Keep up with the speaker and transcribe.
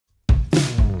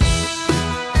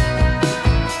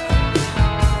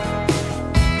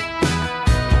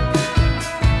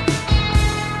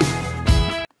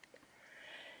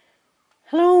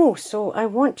Oh, so I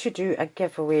want to do a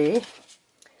giveaway.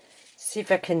 See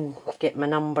if I can get my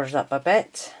numbers up a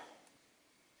bit.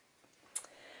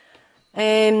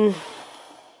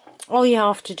 All you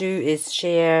have to do is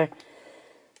share,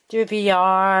 do a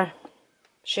VR,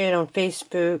 share on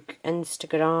Facebook,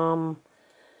 Instagram.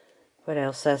 What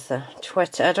else is there?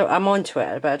 Twitter. I'm on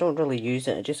Twitter, but I don't really use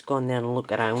it. I just go on there and look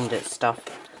around at stuff.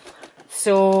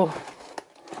 So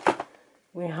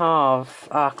we have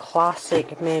a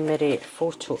classic memory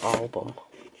photo album.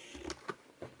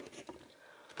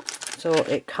 So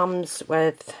it comes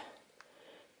with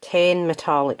 10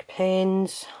 metallic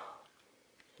pens.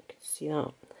 You can see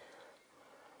that.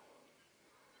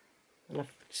 And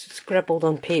I've scribbled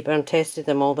on paper and tested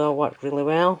them, all. They all work really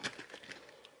well.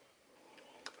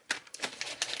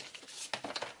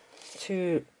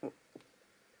 2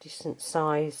 decent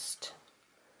sized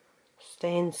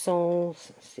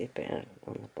stencils. Let's see better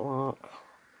on the black.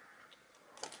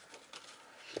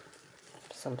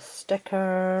 Some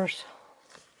stickers.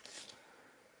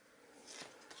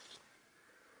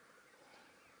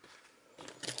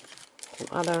 Some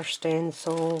other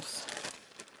stencils.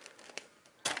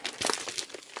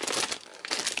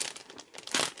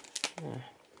 Yeah.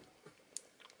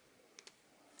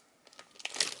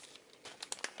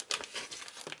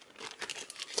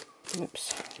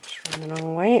 Oops, just ran the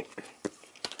wrong way.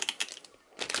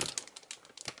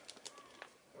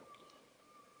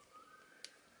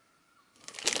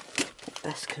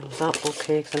 This comes up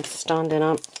okay because I'm standing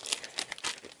up.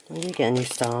 When you get a new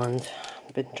stand,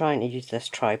 I've been trying to use this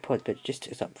tripod, but it just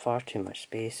takes up far too much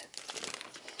space.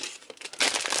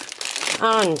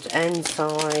 And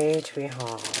inside we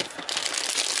have,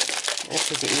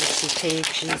 this is the 80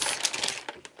 pages.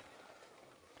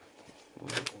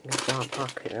 Move that back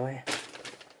out of the way.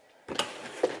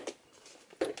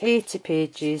 80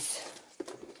 pages,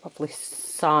 lovely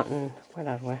satin, where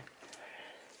are we?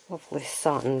 Lovely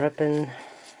satin ribbon.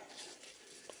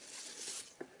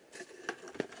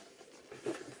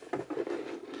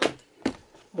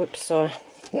 Whoops, sorry,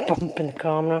 bumping the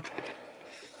camera.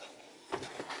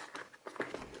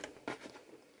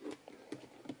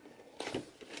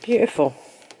 Beautiful.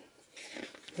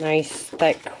 Nice,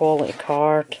 thick, quality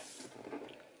card.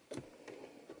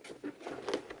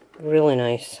 Really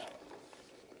nice.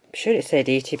 I'm sure it said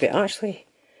 80, but actually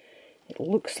it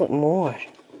looks like more.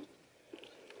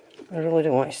 I really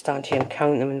don't want to stand here and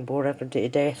count them and bore everybody to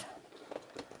death.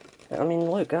 But I mean,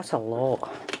 look, that's a lot.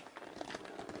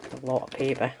 A lot of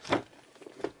paper.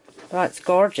 That's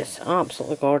gorgeous,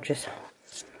 absolutely gorgeous.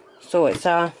 So it's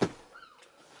a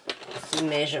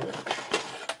measurement.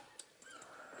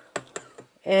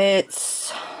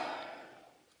 It's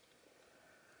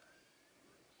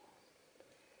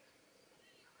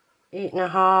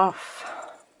 8.5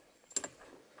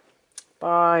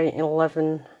 by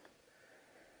 11.5.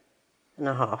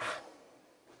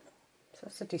 So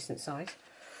that's a decent size.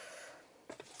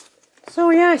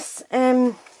 So yes,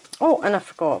 oh, and I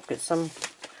forgot, I've got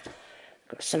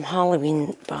some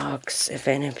Halloween bags if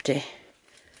anybody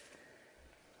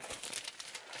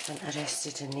is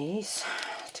interested in these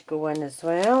to go in as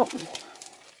well.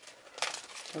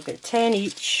 I've got 10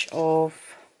 each of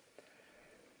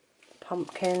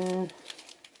pumpkin,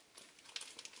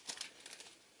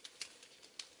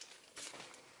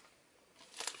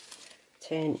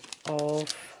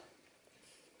 of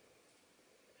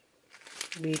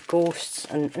wee ghosts,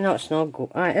 and no, it's not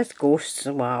it's ghosts.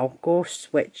 Wow,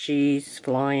 ghosts, witches,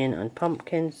 flying, and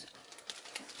pumpkins.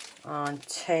 And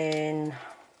 10.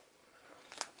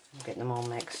 I'm getting them all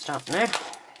mixed up now.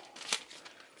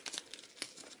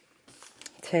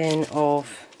 10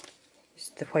 of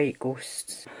the white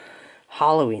ghosts.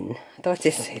 Halloween. I thought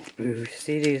it said boo,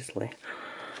 seriously.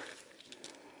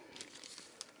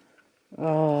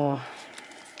 Oh,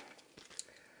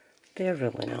 they're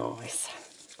really nice.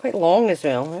 It's quite long as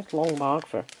well. It's a long bag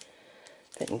for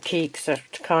putting cakes or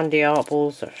candy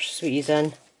apples or sweeties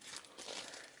in.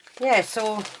 Yeah,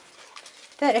 so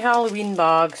 30 Halloween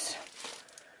bags.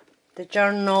 The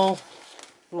journal.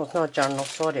 Well, it's not a journal,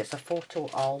 sorry, it's a photo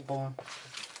album.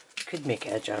 Could make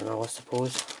it a journal, I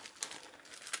suppose.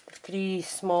 3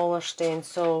 smaller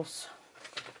stencils.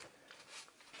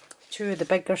 2 of the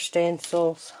bigger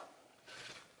stencils.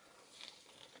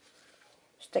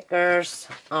 Stickers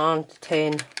and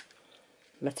 10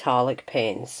 metallic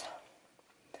pens.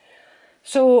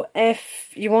 So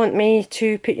if you want me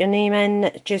to put your name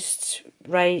in, just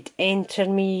write enter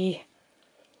me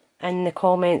in the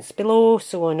comments below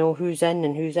so I know who's in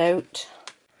and who's out.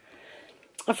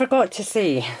 I forgot to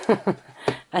say,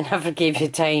 I never gave you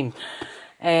time.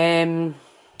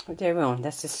 What day are we on?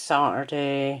 This is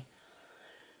Saturday.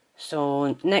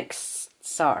 So next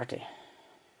Saturday,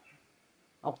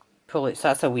 pull it, so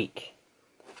that's a week.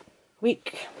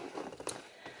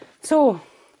 So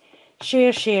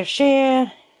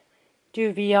share,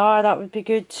 do VR, that would be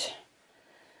good,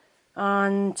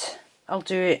 and I'll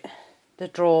do it, the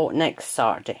draw, next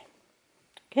Saturday.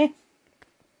 Okay,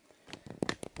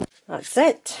 that's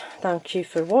it. Thank you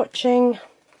for watching.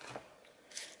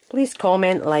 Please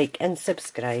comment, like and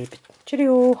subscribe.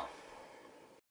 Cheerio.